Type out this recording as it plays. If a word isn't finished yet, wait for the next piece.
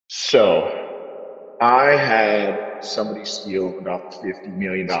So I had somebody steal about $50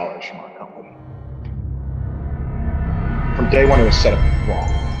 million from our company. From day one, it was set up wrong.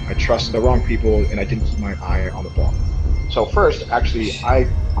 I trusted the wrong people and I didn't keep my eye on the ball. So first, actually, I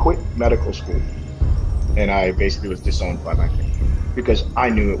quit medical school and I basically was disowned by my family because I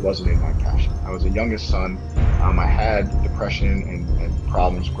knew it wasn't in my passion. I was the youngest son. I had depression and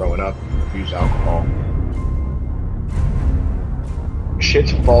problems growing up, abused alcohol.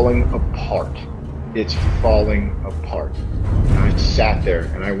 Shit's falling apart. It's falling apart. And I sat there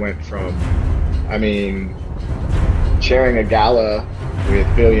and I went from, I mean, sharing a gala with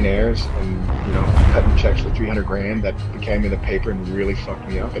billionaires and, cutting checks for 300 grand that became in the paper and really fucked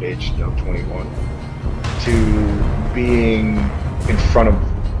me up at age, 21, to being in front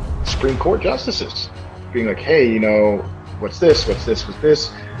of Supreme Court justices, being like, hey, what's this? What's this? What's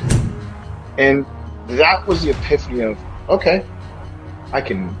this? And that was the epiphany of, okay, I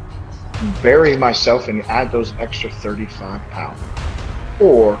can bury myself and add those extra 35 pounds.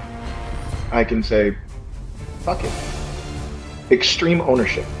 Or I can say, fuck it. Extreme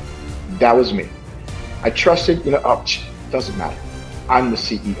ownership. That was me. I trusted, doesn't matter. I'm the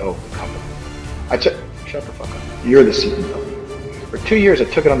CEO of the company. Shut the fuck up. You're the CEO. For 2 years, I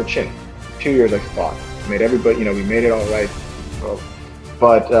took it on the chin. 2 years, I fought. Made everybody, we made it all right. Well,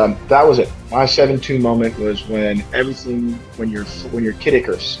 but that was it. My 7-2 moment was when everything, when you're Kid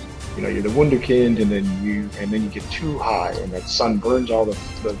Icarus, you're the Wunderkind, and then you get too high, and that sun burns all the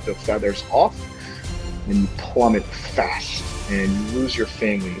feathers off, and you plummet fast, and you lose your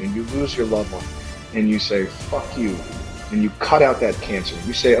family, and you lose your loved one, and you say, fuck you, and you cut out that cancer.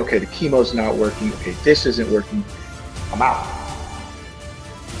 You say, okay, the chemo's not working, okay, this isn't working, I'm out.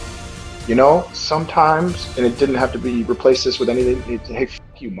 Sometimes, and it didn't have to be replace this with anything, hey,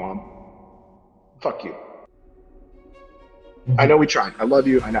 fuck you, mom. Fuck you. I know we tried. I love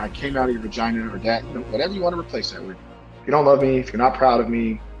you. I know I came out of your vagina or that, whatever you want to replace that with. If you don't love me, if you're not proud of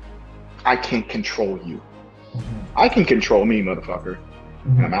me, I can't control you. I can control me, motherfucker.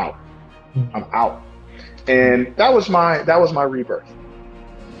 And I'm out. I'm out. And that was my rebirth.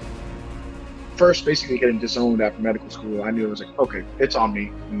 First, basically getting disowned after medical school, I knew it was like, okay, it's on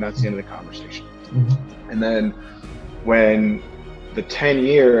me, and that's the end of the conversation. And then when the 10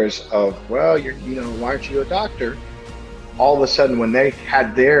 years of, well, why aren't you a doctor? All of a sudden, when they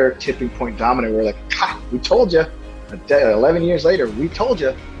had their tipping point dominant, we're like, ha, we told you. 11 years later, we told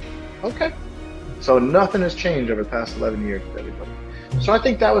you. Okay. So nothing has changed over the past 11 years with everybody. So I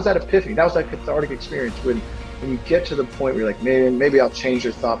think that was that epiphany. That was that cathartic experience when you get to the point where you're like, maybe I'll change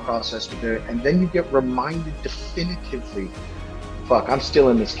your thought process with it. And then you get reminded definitively, fuck, I'm still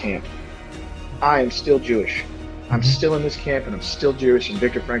in this camp. I am still Jewish. I'm still in this camp and I'm still Jewish and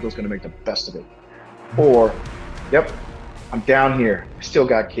Viktor Frankl's going to make the best of it. Or, yep, I'm down here. I still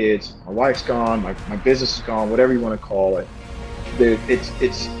got kids. My wife's gone. My business is gone, whatever you want to call it.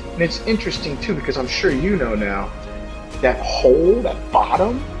 It's interesting too, because I'm sure now, that hole, that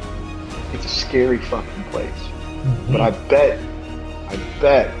bottom, it's a scary fucking place. But I bet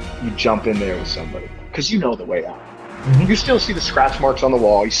you jump in there with somebody because you know the way out. You still see the scratch marks on the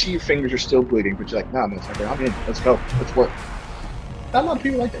wall. You see your fingers are still bleeding, but you're like, nah, motherfucker, I'm in. Let's go. Let's work. Not a lot of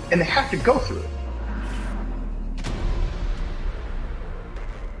people like that, and they have to go through it.